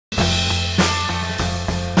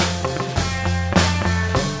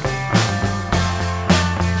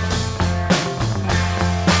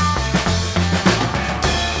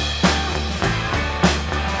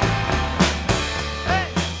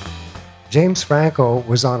James Franco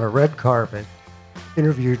was on a red carpet,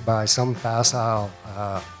 interviewed by some facile,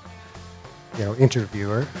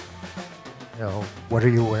 interviewer. What are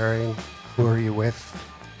you wearing? Who are you with?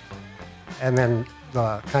 And then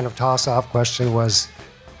the kind of toss-off question was,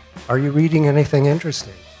 are you reading anything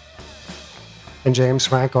interesting? And James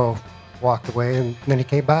Franco walked away, and then he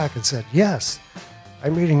came back and said, yes,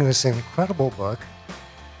 I'm reading this incredible book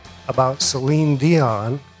about Celine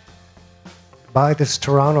Dion by this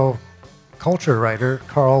Toronto culture writer,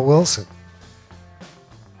 Carl Wilson.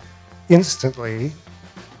 Instantly,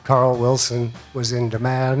 Carl Wilson was in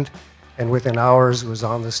demand, and within hours was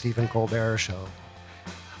on the Stephen Colbert Show.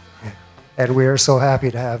 And we are so happy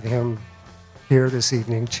to have him here this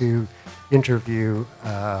evening to interview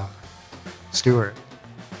Stuart.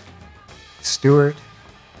 Stuart,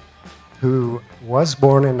 who was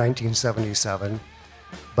born in 1977,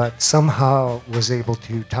 but somehow was able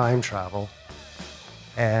to time travel.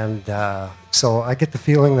 And so I get the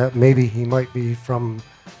feeling that maybe he might be from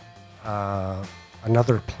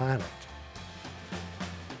another planet.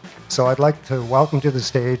 So I'd like to welcome to the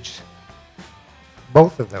stage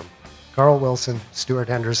both of them, Carl Wilson, Stuart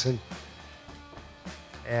Henderson,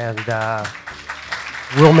 and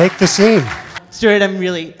we'll make the scene. Stuart, I'm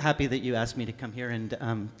really happy that you asked me to come here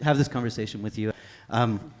and have this conversation with you.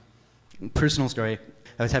 Personal story,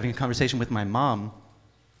 I was having a conversation with my mom,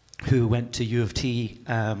 who went to U of T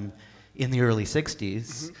in the early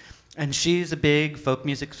 60s, and she's a big folk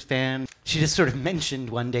music fan. She just sort of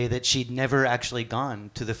mentioned one day that she'd never actually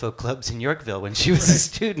gone to the folk clubs in Yorkville when she was a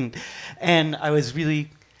student, and I was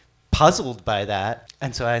really puzzled by that.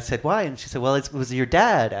 And so I said, why? And she said, well, it was your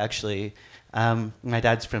dad, actually. My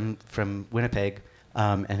dad's from Winnipeg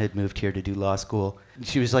and had moved here to do law school. And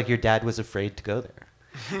she was like, your dad was afraid to go there.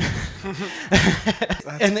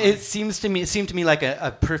 And it seemed to me like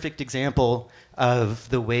a perfect example of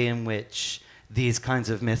the way in which these kinds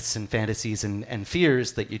of myths and fantasies and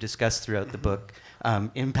fears that you discuss throughout the book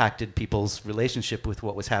impacted people's relationship with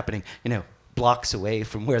what was happening, blocks away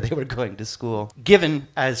from where they were going to school. Given,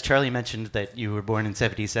 as Charlie mentioned, that you were born in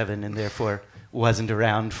 '77 and therefore wasn't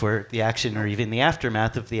around for the action or even the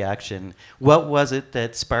aftermath of the action, what was it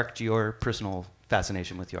that sparked your personal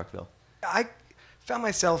fascination with Yorkville? I found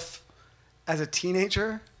myself as a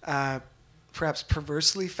teenager perhaps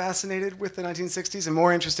perversely fascinated with the 1960s and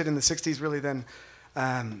more interested in the 60s really than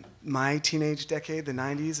my teenage decade, the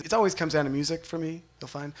 90s. It always comes down to music for me, you'll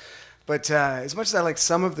find. But as much as I like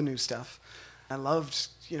some of the new stuff, I loved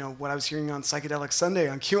what I was hearing on Psychedelic Sunday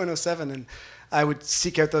on Q107, and I would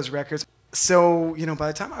seek out those records. So, by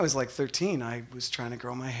the time I was like 13, I was trying to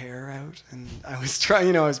grow my hair out, and I was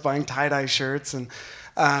I was buying tie-dye shirts and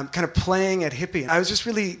kind of playing at hippie. I was just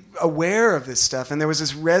really aware of this stuff, and there was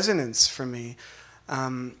this resonance for me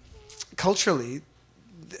culturally,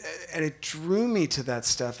 and it drew me to that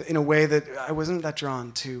stuff in a way that I wasn't that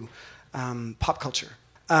drawn to pop culture.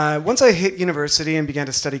 Once I hit university and began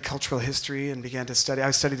to study cultural history and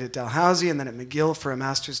I studied at Dalhousie and then at McGill for a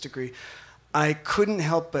master's degree, I couldn't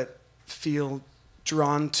help but feel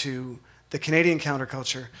drawn to the Canadian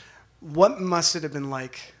counterculture. What must it have been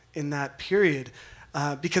like in that period?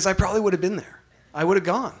 Because I probably would have been there. I would have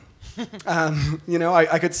gone.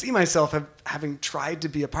 I could see myself having tried to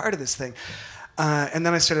be a part of this thing. And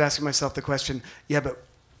then I started asking myself the question, but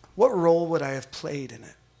what role would I have played in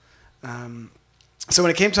it? So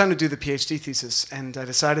when it came time to do the PhD thesis, and I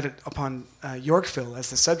decided upon Yorkville as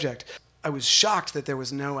the subject, I was shocked that there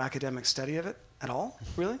was no academic study of it at all,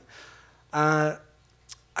 really. That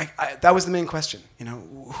was the main question.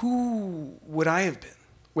 Who would I have been?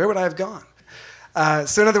 Where would I have gone?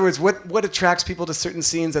 So in other words, what attracts people to certain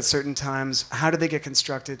scenes at certain times? How do they get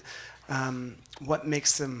constructed? What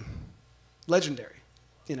makes them legendary?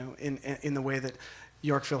 In the way that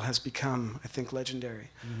Yorkville has become, I think, legendary.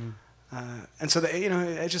 Mm-hmm. And so,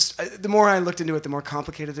 the more I looked into it, the more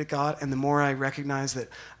complicated it got, and the more I recognized that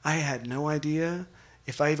I had no idea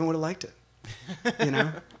if I even would have liked it.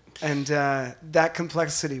 And that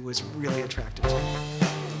complexity was really attractive to me.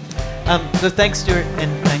 So thanks, Stuart,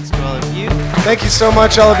 and thanks to all of you. Thank you so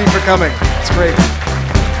much, all of you, for coming. It's great.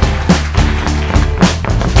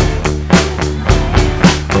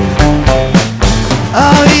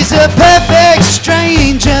 Oh, he's a perfect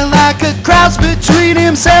stranger, like a cross between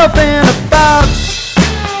himself and